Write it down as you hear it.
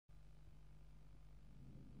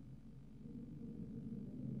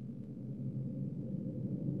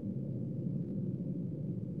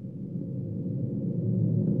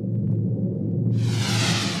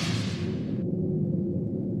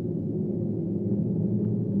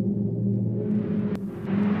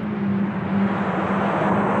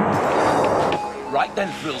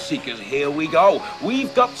then, thrill seekers, here we go.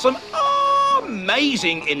 We've got some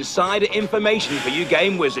amazing insider information for you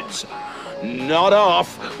game wizards. Not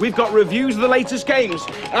off. We've got reviews of the latest games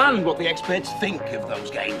and what the experts think of those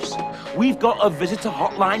games. We've got a visit to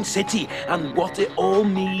Hotline City and what it all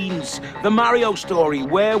means. The Mario story,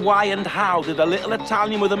 where, why and how did a little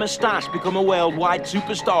Italian with a moustache become a worldwide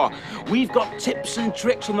superstar. We've got tips and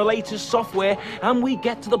tricks on the latest software, and we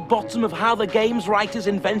get to the bottom of how the game's writers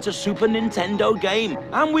invent a Super Nintendo game.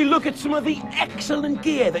 And we look at some of the excellent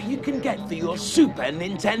gear that you can get for your Super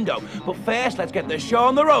Nintendo. But first, let's get the show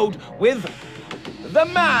on the road with the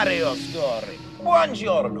Mario story.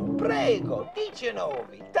 Buongiorno, prego,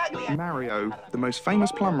 19. Mario, the most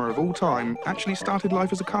famous plumber of all time, actually started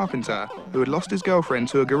life as a carpenter who had lost his girlfriend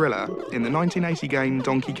to a gorilla in the 1980 game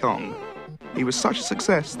Donkey Kong. He was such a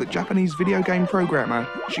success that Japanese video game programmer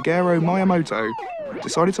Shigeru Miyamoto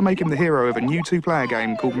decided to make him the hero of a new two-player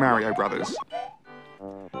game called Mario Brothers.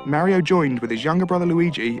 Mario joined with his younger brother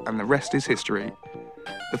Luigi, and the rest is history.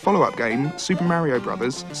 The follow-up game, Super Mario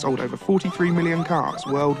Bros., sold over 43 million carts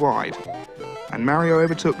worldwide, and Mario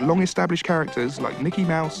overtook long-established characters like Mickey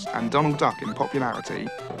Mouse and Donald Duck in popularity.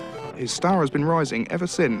 His star has been rising ever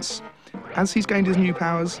since, as he's gained his new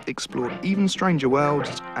powers, explored even stranger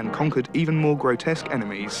worlds, and conquered even more grotesque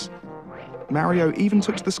enemies. Mario even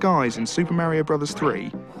took to the skies in Super Mario Bros. 3,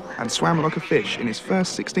 and swam like a fish in his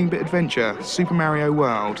first 16-bit adventure, Super Mario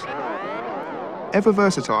World. Ever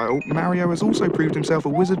versatile, Mario has also proved himself a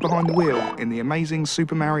wizard behind the wheel in the amazing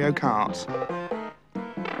Super Mario Kart.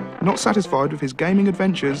 Not satisfied with his gaming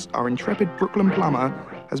adventures, our intrepid Brooklyn plumber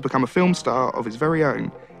has become a film star of his very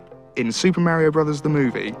own in Super Mario Bros. The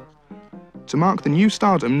movie. To mark the new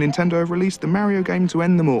stardom, Nintendo have released the Mario game to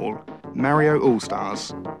end them all, Mario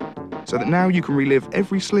All-Stars, so that now you can relive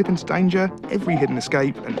every slip into danger, every hidden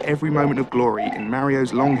escape, and every moment of glory in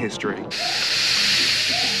Mario's long history.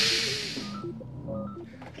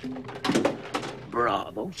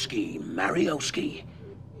 Bravo-ski, Mario-ski.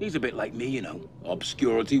 He's a bit like me, you know.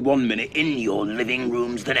 Obscurity 1 minute, in your living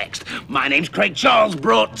rooms the next. My name's Craig Charles,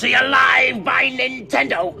 brought to you live by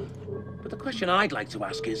Nintendo. But the question I'd like to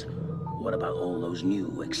ask is, what about all those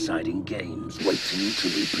new, exciting games waiting to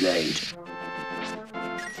be played?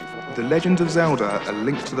 The Legend of Zelda, A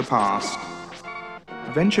Link to the Past.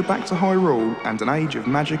 Venture back to Hyrule and an age of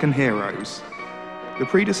magic and heroes. The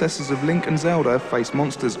predecessors of Link and Zelda face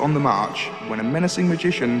monsters on the march when a menacing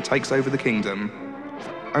magician takes over the kingdom.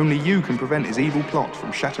 Only you can prevent his evil plot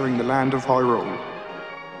from shattering the land of Hyrule.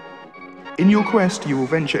 In your quest, you will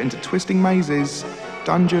venture into twisting mazes,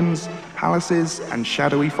 dungeons, palaces, and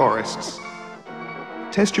shadowy forests.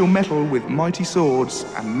 Test your mettle with mighty swords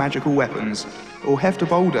and magical weapons, or heft a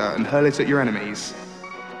boulder and hurl it at your enemies.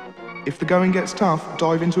 If the going gets tough,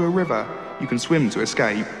 dive into a river. You can swim to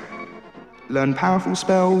escape. Learn powerful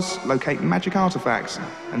spells, locate magic artifacts,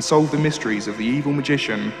 and solve the mysteries of the evil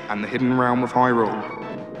magician and the hidden realm of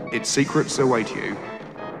Hyrule. Its secrets await you.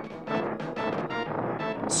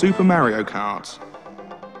 Super Mario Kart.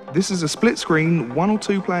 This is a split-screen, 1 or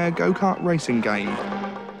 2 player go-kart racing game,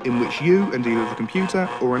 in which you and either the computer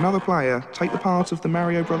or another player take the part of the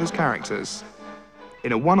Mario Brothers characters,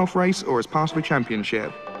 in a one-off race or as part of a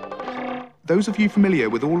championship. Those of you familiar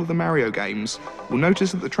with all of the Mario games will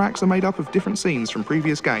notice that the tracks are made up of different scenes from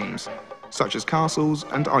previous games, such as castles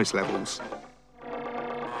and ice levels.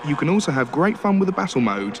 You can also have great fun with the battle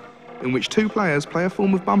mode, in which 2 players play a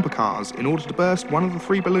form of bumper cars in order to burst one of the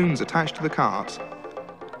 3 balloons attached to the cart.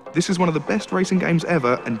 This is one of the best racing games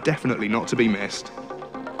ever and definitely not to be missed.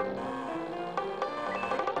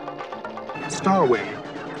 Star Wing.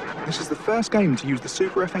 This is the first game to use the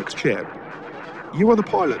Super FX chip. You are the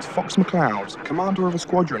pilot Fox McCloud, commander of a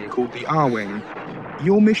squadron called the R-Wing.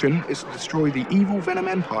 Your mission is to destroy the evil Venom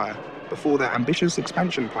Empire before their ambitious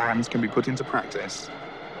expansion plans can be put into practice.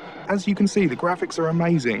 As you can see, the graphics are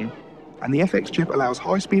amazing, and the FX chip allows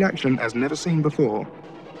high-speed action as never seen before.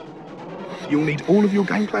 You'll need all of your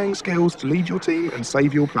game-playing skills to lead your team and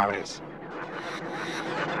save your planet.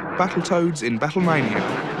 Battletoads in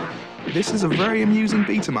Battlemania. This is a very amusing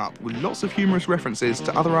beat-em-up with lots of humorous references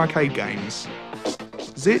to other arcade games.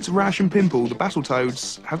 Zit, Rash and Pimple, the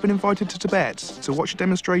Battletoads, have been invited to Tibet to watch a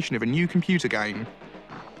demonstration of a new computer game.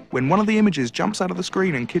 When one of the images jumps out of the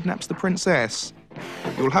screen and kidnaps the princess,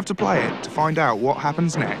 you'll have to play it to find out what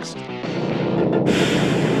happens next.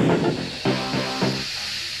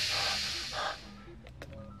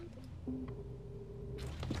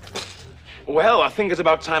 Well, I think it's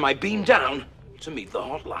about time I beam down to meet the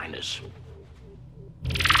hotliners.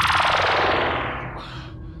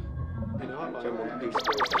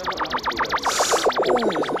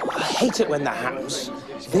 Oh, hate it when that happens.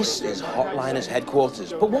 This is Hotliner's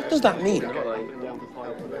headquarters, but what does that mean?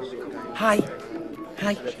 Hi.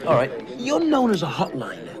 Hi. All right. You're known as a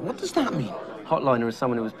hotliner. What does that mean? Hotliner is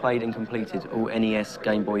someone who has played and completed all NES,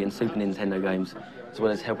 Game Boy and Super Nintendo games, as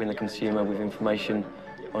well as helping the consumer with information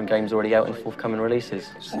on games already out and forthcoming releases.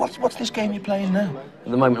 So what's this game you're playing now? At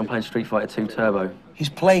the moment, I'm playing Street Fighter 2 Turbo. He's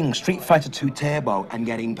playing Street Fighter 2 Turbo and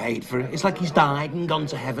getting paid for it. It's like he's died and gone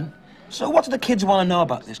to heaven. So what do the kids want to know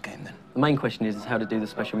about this game, then? The main question is how to do the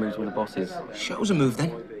special moves with the bosses. Show us a move,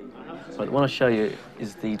 then. So the one I'll show you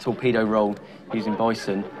is the torpedo roll using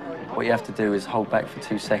Bison. What you have to do is hold back for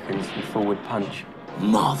 2 seconds and forward punch.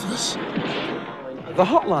 Marvellous. The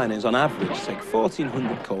hotliners, on average, take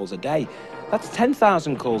 1,400 calls a day. That's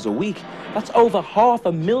 10,000 calls a week. That's over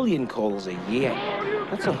 500,000 calls a year.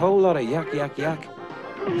 That's a whole lot of yak, yak, yak.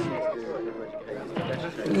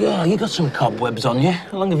 Yeah, you got some cobwebs on you.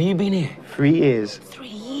 How long have you been here? 3 years. 3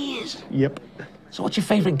 years? Yep. So what's your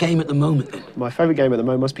favourite game at the moment, then? My favourite game at the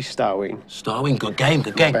moment must be Starwing. Starwing, good game,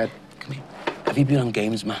 good game. Not bad. Come here. Have you been on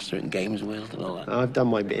Games Master and Games World and all that? I've done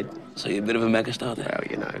my bid. So you're a bit of a megastar, then? Well,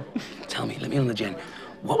 you know. Tell me, let me on the gen.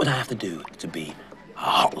 What would I have to do to be a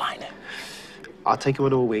hotliner? I'll take you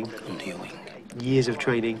on a wing. Under your wing. Years of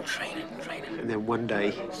training. Training. And then one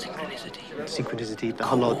day, Synchronicity. the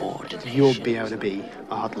whole lot, you'll be able to be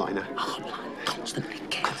a hotliner. A hotline. Constantly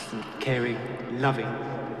caring. Caring, loving.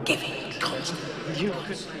 Giving. Constantly.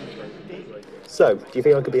 So, do you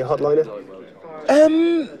think I could be a hotliner?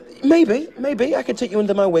 Maybe. I could take you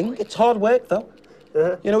under my wing. It's hard work, though.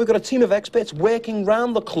 You know, we've got a team of experts working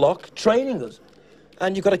round the clock, training us.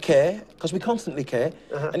 And you've got to care, because we constantly care.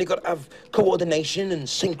 And you've got to have coordination and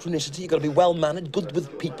synchronicity. You've got to be well-mannered, good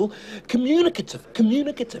with people. Communicative.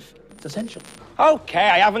 It's essential. OK,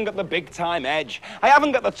 I haven't got the big-time edge. I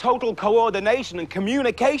haven't got the total coordination and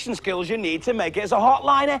communication skills you need to make it as a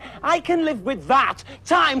hotliner. I can live with that.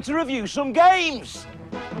 Time to review some games.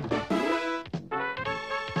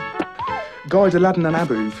 Guide Aladdin and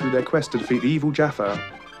Abu through their quest to defeat the evil Jaffa.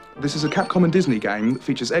 This is a Capcom and Disney game that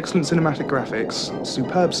features excellent cinematic graphics,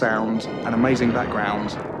 superb sound, and amazing background.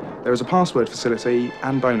 There is a password facility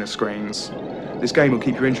and bonus screens. This game will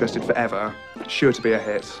keep you interested forever. Sure to be a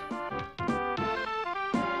hit.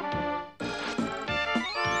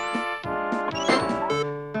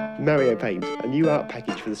 Mario Paint, a new art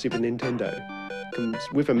package for the Super Nintendo. Comes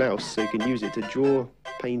with a mouse so you can use it to draw,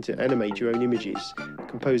 paint and animate your own images,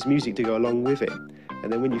 compose music to go along with it,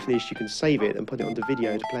 and then when you're finished you can save it and put it onto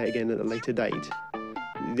video to play it again at a later date.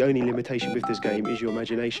 The only limitation with this game is your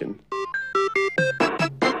imagination.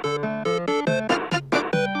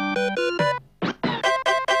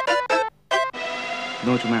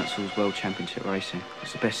 Nigel Mansell's World Championship Racing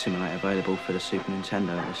is the best simulator available for the Super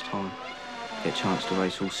Nintendo at this time. You get a chance to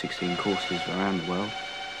race all 16 courses around the world.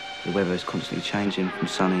 The weather is constantly changing from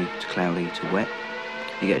sunny to cloudy to wet.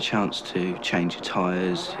 You get a chance to change your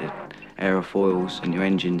tyres, your aerofoils and your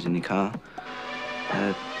engines in your car.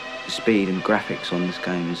 The speed and graphics on this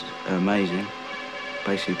game are amazing.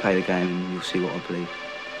 Basically play the game and you'll see what I believe.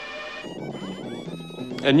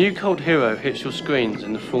 A new cult hero hits your screens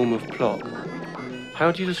in the form of Plock.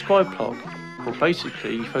 How do you describe Plock? Well,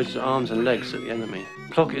 basically, he throws his arms and legs at the enemy.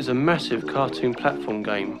 Plock is a massive cartoon platform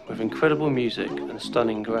game with incredible music and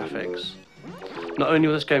stunning graphics. Not only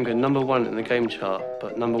will this game go #1 in the game chart,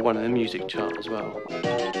 but #1 in the music chart as well.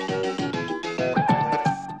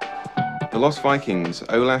 The Lost Vikings,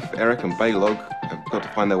 Olaf, Eric and Balog have got to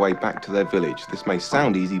find their way back to their village. This may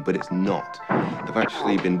sound easy, but it's not. They've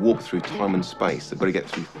actually been walked through time and space. They've got to get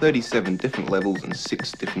through 37 different levels and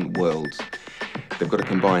 6 different worlds. They've got to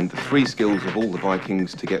combine the 3 skills of all the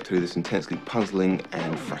Vikings to get through this intensely puzzling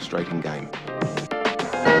and frustrating game.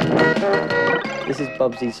 This is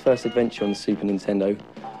Bubsy's first adventure on the Super Nintendo,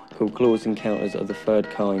 called Claw's Encounters of the Third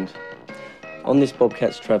Kind. On this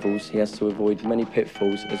Bobcat's travels, he has to avoid many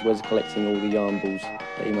pitfalls as well as collecting all the yarn balls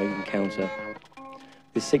that he may encounter.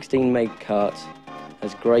 This 16 meg cart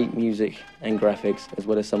has great music and graphics, as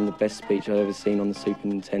well as some of the best speech I've ever seen on the Super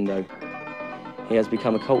Nintendo. He has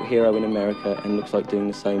become a cult hero in America and looks like doing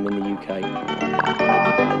the same in the UK.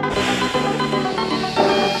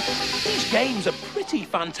 These games are pretty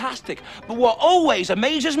fantastic, but what always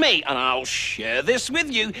amazes me, and I'll share this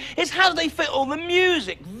with you, is how they fit all the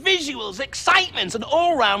music, visuals, excitement, and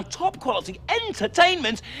all-round top-quality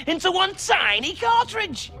entertainment into one tiny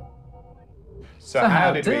cartridge. So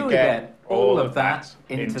how did we get all of that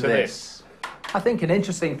into this? I think an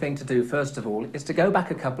interesting thing to do, first of all, is to go back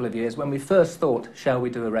a couple of years when we first thought, shall we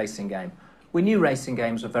do a racing game? We knew racing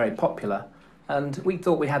games were very popular, and we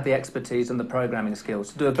thought we had the expertise and the programming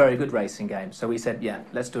skills to do a very good racing game. So we said, yeah,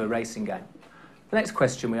 let's do a racing game. The next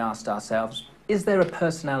question we asked ourselves, is there a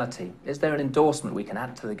personality? Is there an endorsement we can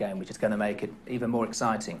add to the game which is going to make it even more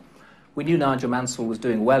exciting? We knew Nigel Mansell was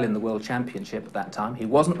doing well in the World Championship at that time. He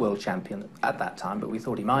wasn't World Champion at that time, but we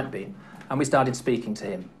thought he might be. And we started speaking to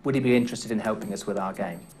him. Would he be interested in helping us with our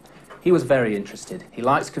game? He was very interested. He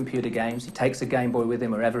likes computer games. He takes a Game Boy with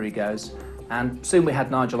him wherever he goes. And soon we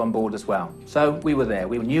had Nigel on board as well. So we were there.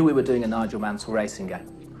 We knew we were doing a Nigel Mansell racing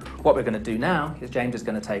game. What we're going to do now is James is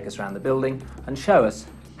going to take us around the building and show us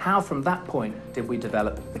how from that point did we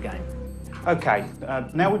develop the game. Okay,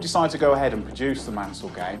 now we've decided to go ahead and produce the Mansell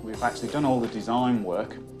game. We've actually done all the design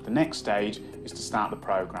work. The next stage is to start the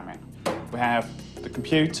programming. We have the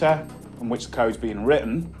computer on which the code's being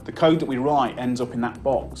written. The code that we write ends up in that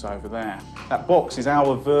box over there. That box is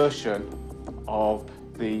our version of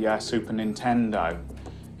the Super Nintendo.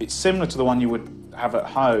 It's similar to the one you would have at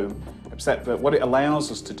home, except that what it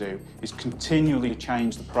allows us to do is continually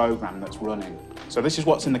change the program that's running. So this is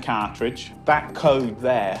what's in the cartridge. That code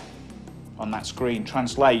there on that screen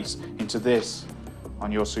translates into this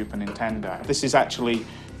on your Super Nintendo. This is actually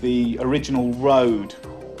the original road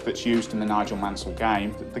that's used in the Nigel Mansell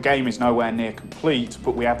game. The game is nowhere near complete,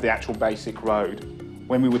 but we have the actual basic road.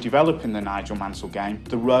 When we were developing the Nigel Mansell game,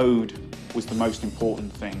 the road was the most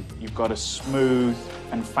important thing. You've got a smooth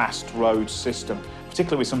and fast road system,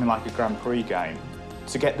 particularly with something like a Grand Prix game.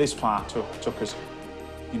 To get this far took us,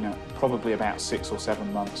 probably about 6 or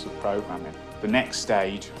 7 months of programming. The next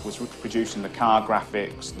stage was producing the car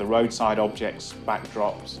graphics, the roadside objects,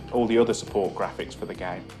 backdrops, all the other support graphics for the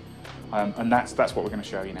game. And that's what we're going to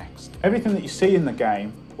show you next. Everything that you see in the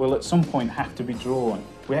game will at some point have to be drawn.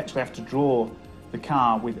 We actually have to draw the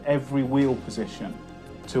car with every wheel position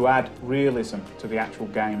to add realism to the actual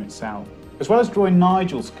game itself. As well as drawing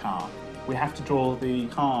Nigel's car, we have to draw the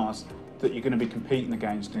cars that you're going to be competing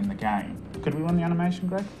against in the game. Could we run the animation,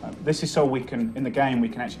 Greg? This is so we can, in the game, we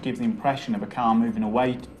can actually give the impression of a car moving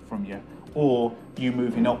away from you, or you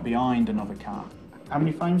moving up behind another car. How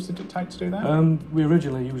many frames did it take to do that? We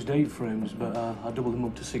originally used 8 frames, but I doubled them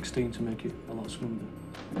up to 16 to make it a lot smoother.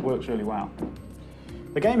 It works really well.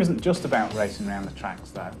 The game isn't just about racing around the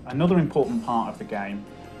tracks, though. Another important part of the game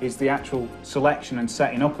is the actual selection and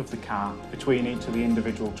setting up of the car between each of the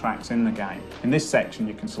individual tracks in the game. In this section,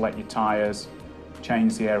 you can select your tyres,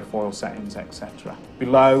 change the airfoil settings, etc.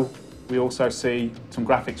 Below, we also see some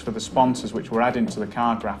graphics for the sponsors, which we're adding to the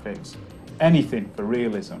car graphics. Anything for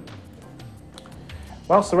realism.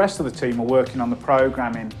 Whilst the rest of the team are working on the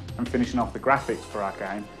programming and finishing off the graphics for our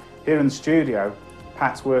game, here in the studio,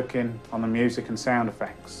 Pat's working on the music and sound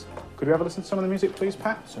effects. Could we have a listen to some of the music, please,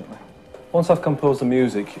 Pat? Certainly. Once I've composed the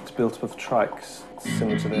music, it's built up of tracks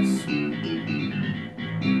similar to this.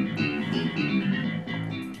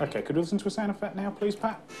 Okay, could we listen to a sound effect now, please,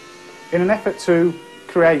 Pat? In an effort to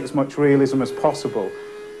create as much realism as possible,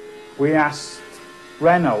 we asked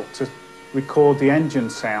Renault to record the engine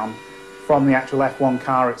sound from the actual F1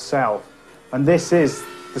 car itself. And this is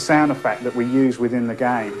the sound effect that we use within the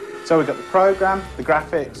game. So we've got the program, the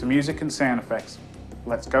graphics, the music and sound effects.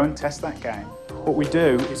 Let's go and test that game. What we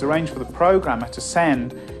do is arrange for the programmer to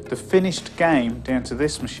send the finished game down to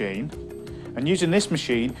this machine. And using this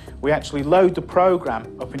machine, we actually load the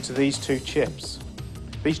program up into these 2 chips.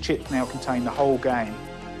 These chips now contain the whole game.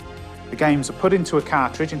 The games are put into a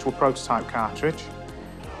cartridge, into a prototype cartridge,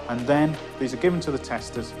 and then these are given to the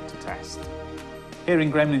testers to test. Here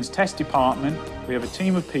in Gremlin's test department, we have a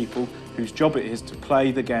team of people whose job it is to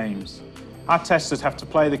play the games. Our testers have to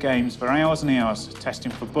play the games for hours and hours,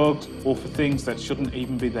 testing for bugs or for things that shouldn't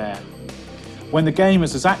even be there. When the game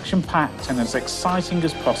is as action-packed and as exciting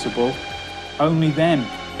as possible, only then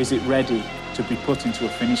is it ready to be put into a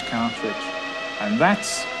finished cartridge. And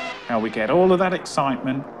that's how we get all of that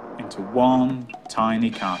excitement into one tiny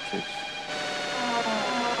cartridge.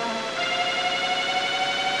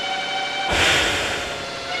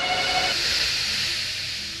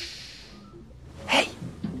 Hey,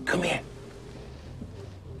 come here.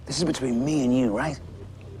 This is between me and you, right?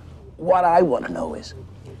 What I want to know is,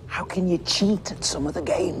 how can you cheat at some of the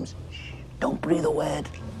games? Don't breathe a word.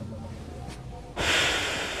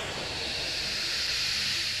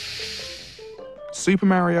 Super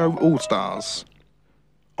Mario All-Stars.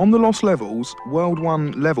 On the Lost Levels, World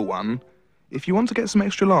 1, Level 1, if you want to get some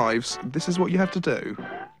extra lives, this is what you have to do.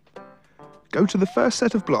 Go to the first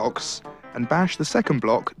set of blocks and bash the second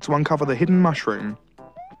block to uncover the hidden mushroom.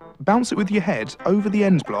 Bounce it with your head over the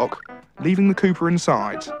end block, leaving the Koopa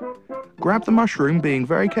inside. Grab the mushroom, being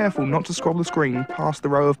very careful not to scroll the screen past the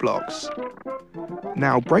row of blocks.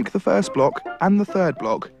 Now break the first block and the third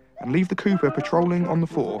block and leave the Koopa patrolling on the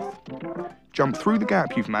fourth. Jump through the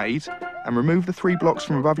gap you've made and remove the 3 blocks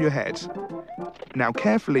from above your head. Now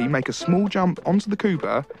carefully make a small jump onto the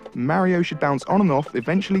Koopa. Mario should bounce on and off,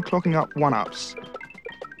 eventually clocking up 1-ups.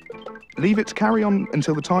 Leave it to carry on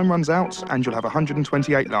until the time runs out and you'll have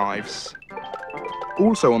 128 lives.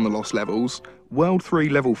 Also on the lost levels, World 3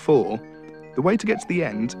 Level 4, the way to get to the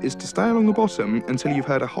end is to stay along the bottom until you've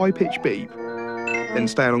heard a high-pitched beep. Then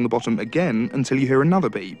stay along the bottom again until you hear another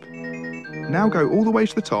beep. Now go all the way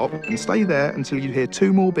to the top and stay there until you hear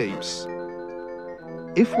 2 more beeps.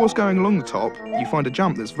 If whilst going along the top you find a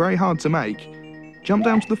jump that's very hard to make, jump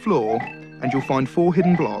down to the floor and you'll find 4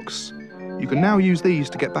 hidden blocks. You can now use these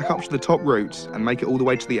to get back up to the top route and make it all the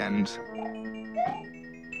way to the end.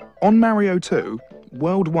 On Mario 2,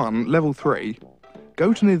 World 1, Level 3,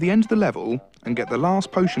 go to near the end of the level and get the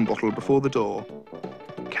last potion bottle before the door.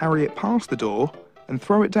 Carry it past the door and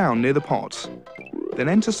throw it down near the pot. Then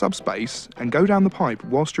enter subspace and go down the pipe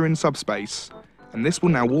whilst you're in subspace, and this will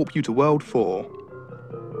now warp you to World 4.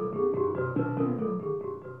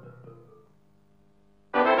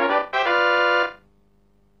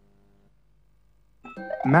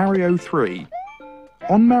 Mario 3.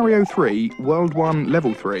 On Mario 3, World 1,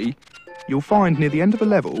 Level 3, you'll find near the end of a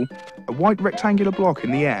level a white rectangular block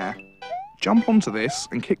in the air. Jump onto this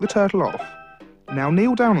and kick the turtle off. Now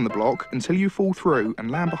kneel down on the block until you fall through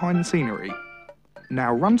and land behind the scenery.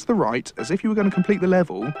 Now run to the right as if you were going to complete the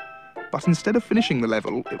level, but instead of finishing the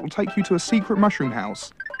level, it will take you to a secret mushroom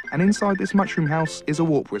house, and inside this mushroom house is a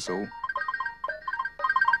warp whistle.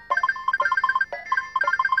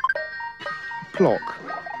 Plock.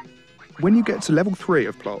 When you get to level 3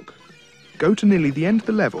 of Plock, go to nearly the end of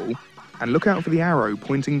the level and look out for the arrow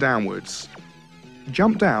pointing downwards.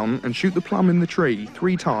 Jump down and shoot the plum in the tree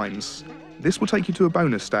 3 times. This will take you to a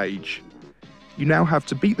bonus stage. You now have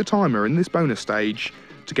to beat the timer in this bonus stage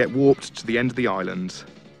to get warped to the end of the island.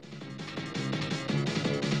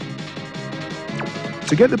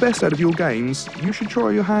 To get the best out of your games, you should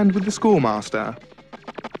try your hand with the Scoremaster.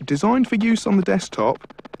 Designed for use on the desktop,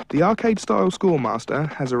 the arcade-style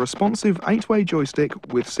Scoremaster has a responsive 8-way joystick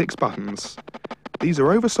with 6 buttons. These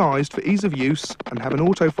are oversized for ease of use and have an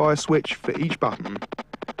auto-fire switch for each button.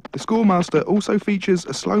 The Scoremaster also features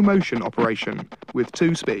a slow-motion operation with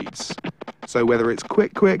 2 speeds. So whether it's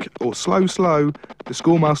quick or slow, the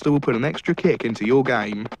Scoremaster will put an extra kick into your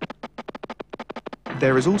game.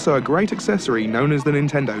 There is also a great accessory known as the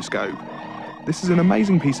Nintendo Scope. This is an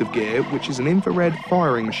amazing piece of gear which is an infrared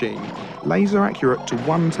firing machine, laser accurate to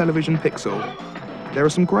 1 television pixel. There are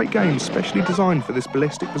some great games specially designed for this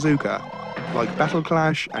ballistic bazooka, like Battle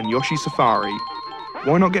Clash and Yoshi Safari.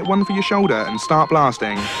 Why not get one for your shoulder and start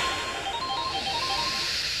blasting?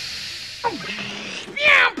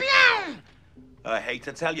 I hate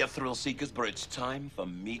to tell you, thrill seekers, but it's time for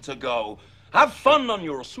me to go. Have fun on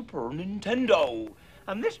your Super Nintendo.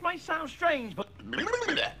 And this may sound strange, but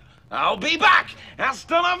I'll be back.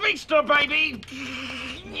 Hasta la vista, baby.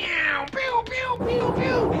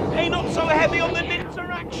 Hey, not so heavy on the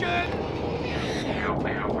interaction.